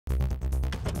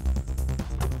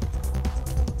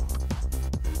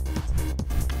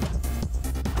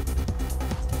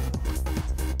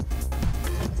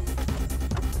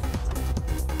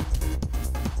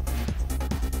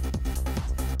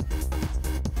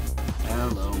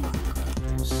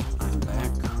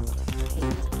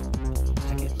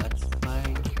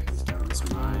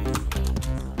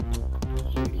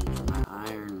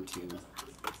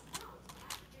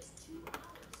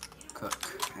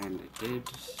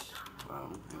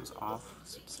Well, it was off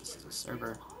since this is a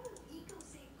server.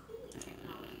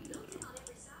 And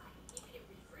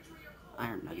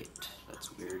iron nugget.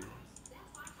 That's weird.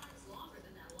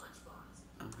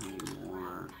 I need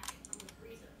more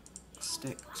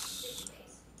sticks.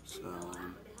 So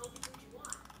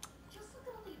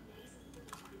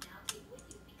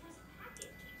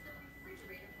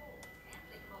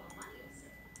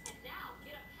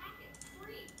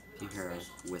you hear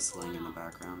whistling in the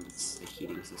background. It's the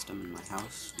heating system in my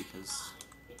house because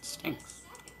it stinks.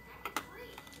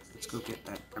 Let's go get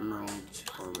that emerald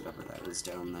or whatever that is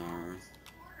down there.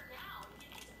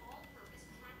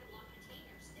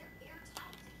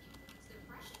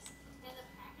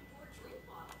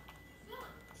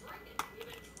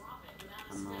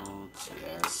 Emeralds,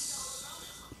 yes.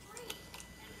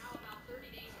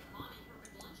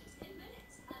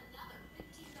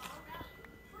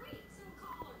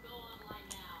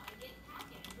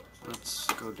 Let's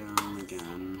go down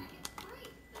again.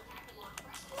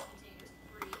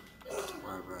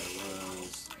 Wherever I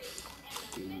was.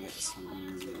 You can get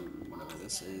some, whatever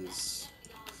this is.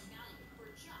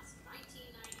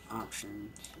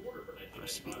 Options.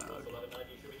 Recipe mode. There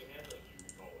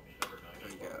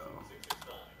we go.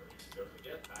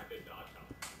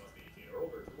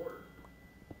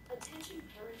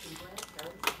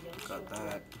 Got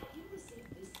that.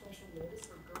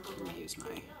 I'm gonna use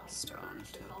my stone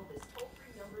to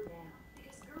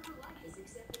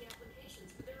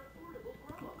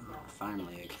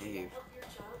finally a cave.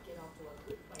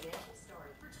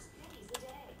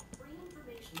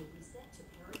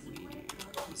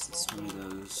 Is this one of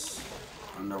those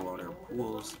underwater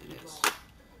pools? It is.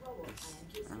 With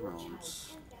emeralds.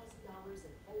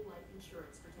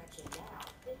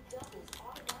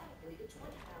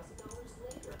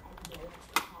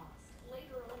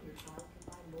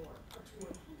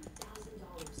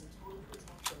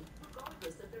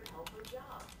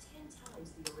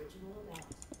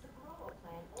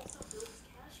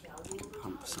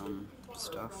 Pump some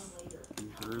stuff in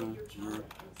through here.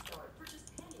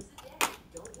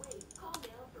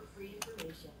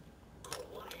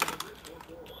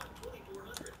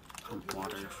 Pump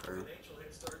water for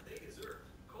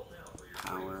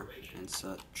power and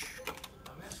such.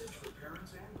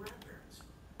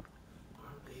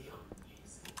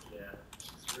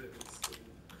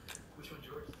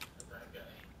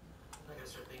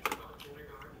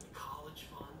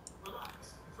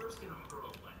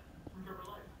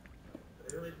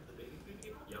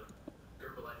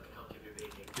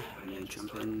 I'm gonna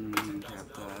jump in and grab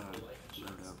the load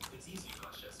up.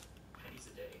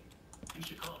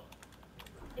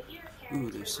 Ooh,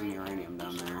 there's some uranium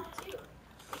down there.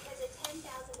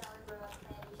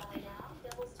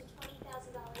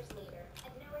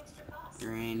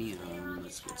 Uranium,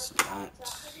 let's get some of that.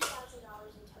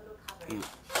 Damn. I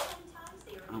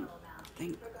don't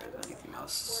think there's anything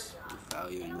else of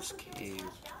value in this cave.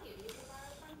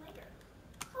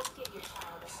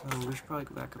 So we should probably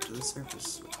go back up to the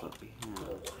surface with what we have.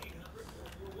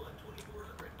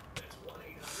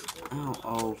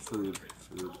 Oh, food.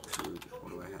 What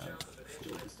do I have?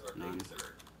 Food. None.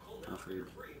 No food.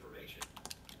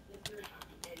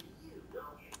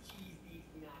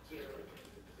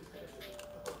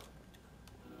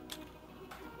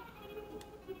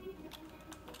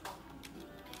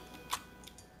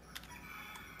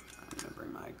 I'm gonna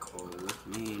bring my coal with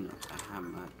me, not that I have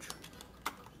much.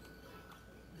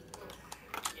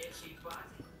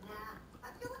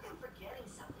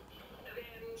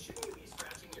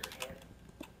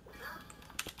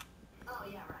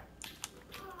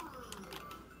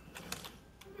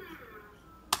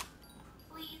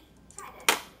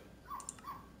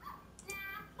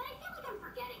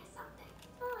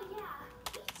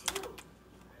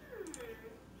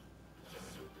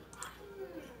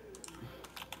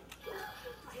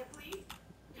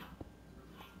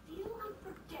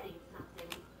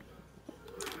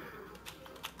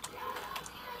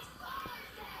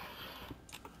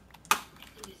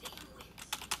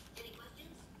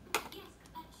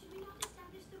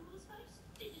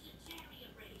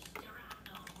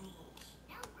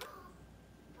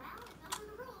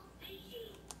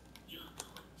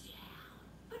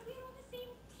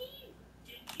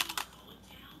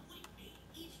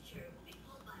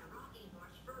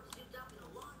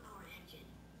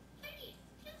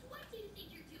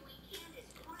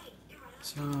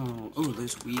 So, oh,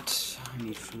 there's wheat. I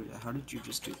need food. How did you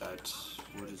just do that?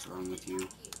 What is wrong with you?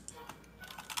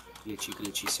 Glitchy,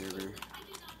 glitchy server.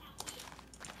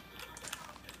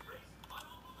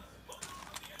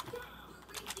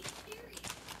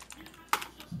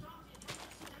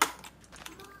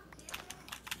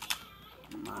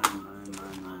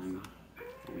 Mine.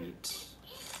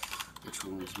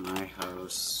 towards my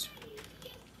house.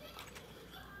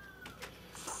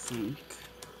 I think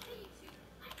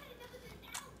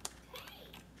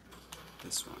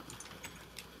this one.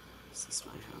 Is this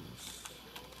my house?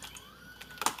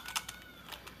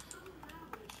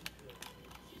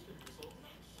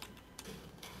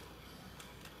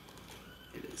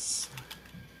 It is.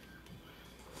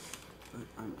 But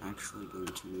I'm actually going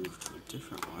to move to a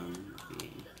different one.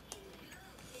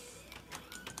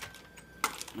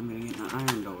 I'm going to get an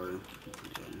iron door to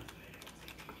put in.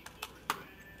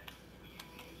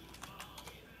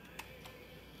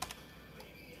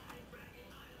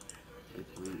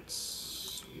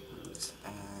 Waypoints,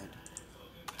 add,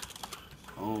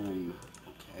 home,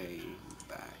 okay,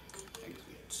 back,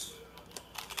 exit.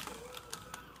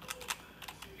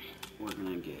 We're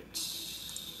gonna get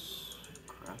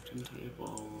crafting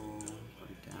table, put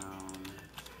it down.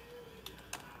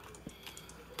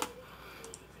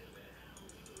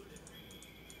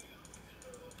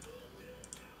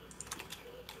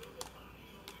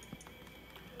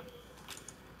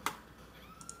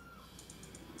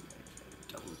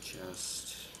 Double chest.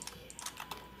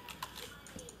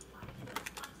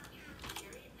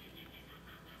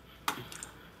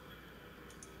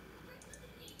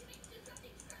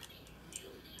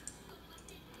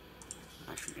 I'm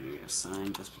actually gonna get a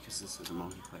sign just because this is a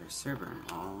multiplayer server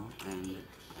and all, and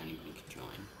anybody can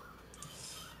join.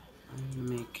 I'm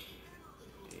gonna make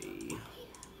a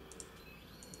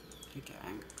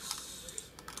pickaxe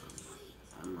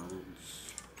of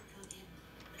emeralds.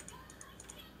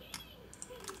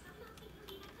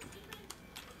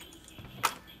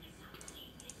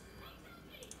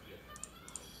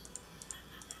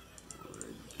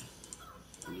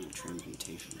 I need a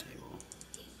transmutation table.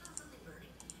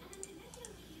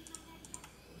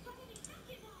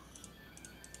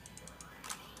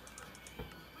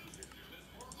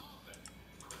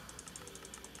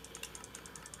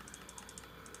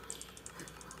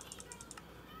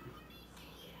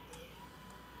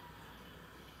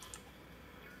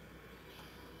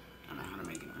 I don't know how to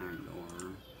make an iron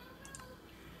door.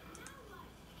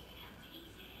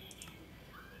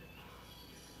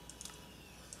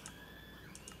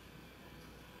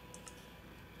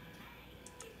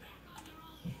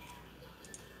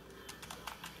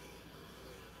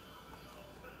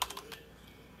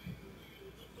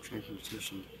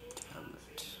 Transmutation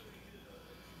tablet.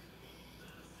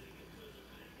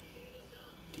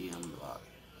 DM block.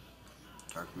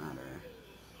 Dark matter.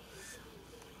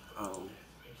 Oh,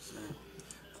 is that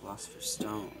Philosopher's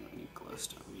Stone? I need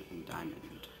glowstone and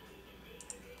diamond.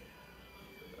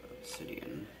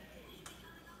 Obsidian.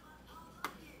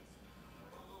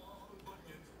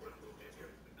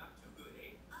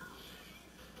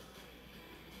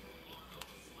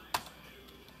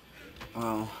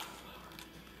 Well,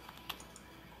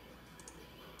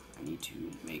 I need to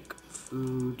make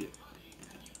food.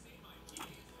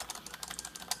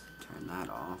 Turn that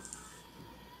off.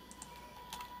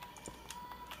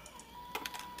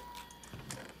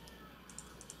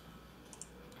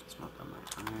 Smelt on my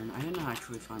iron. I didn't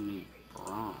actually find any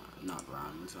bronze, not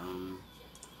bronze,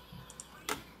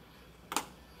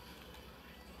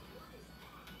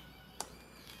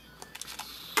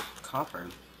 copper.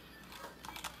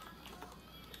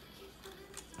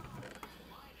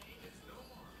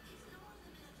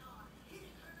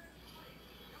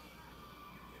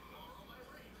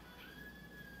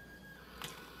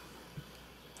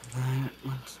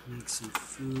 Let's make some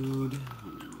food.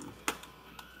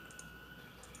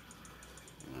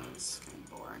 It's kind of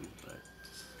boring, but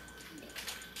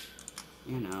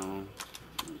you know,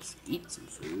 let's eat some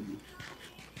food.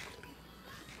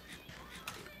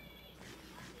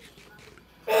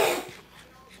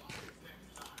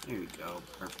 There we go,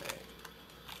 perfect.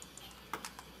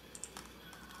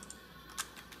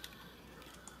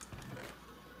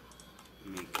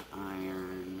 Make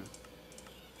iron.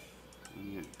 We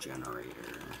need a generator.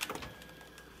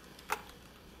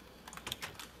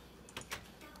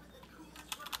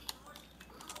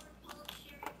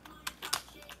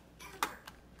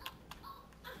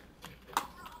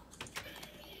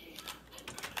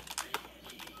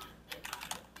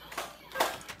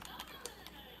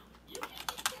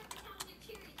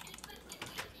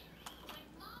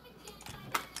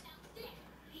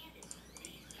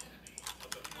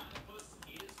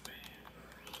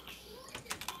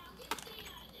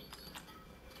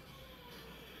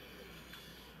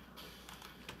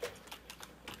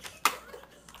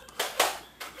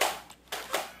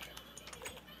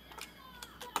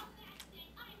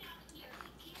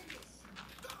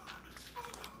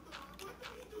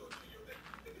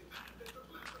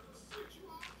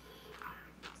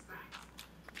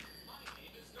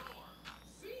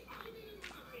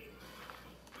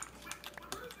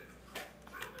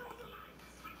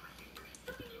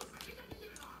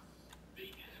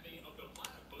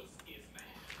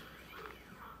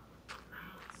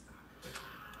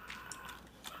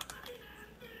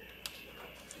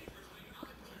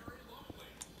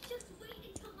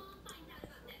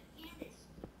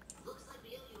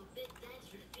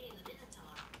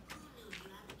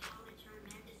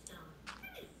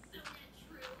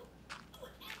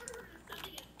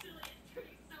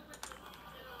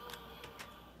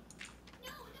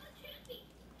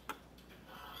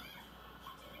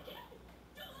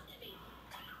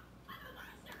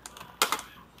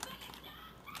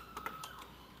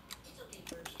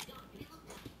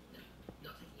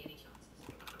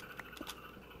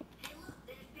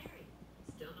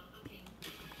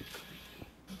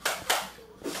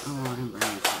 Oh, I didn't bring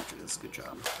any torches. Good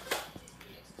job.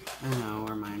 I know,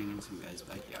 we're mining in some guy's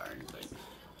backyard, but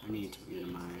I need to get a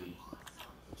mine.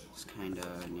 It's kinda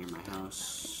near my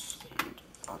house, and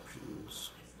options.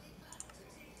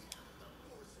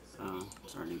 Oh,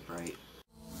 it's already bright.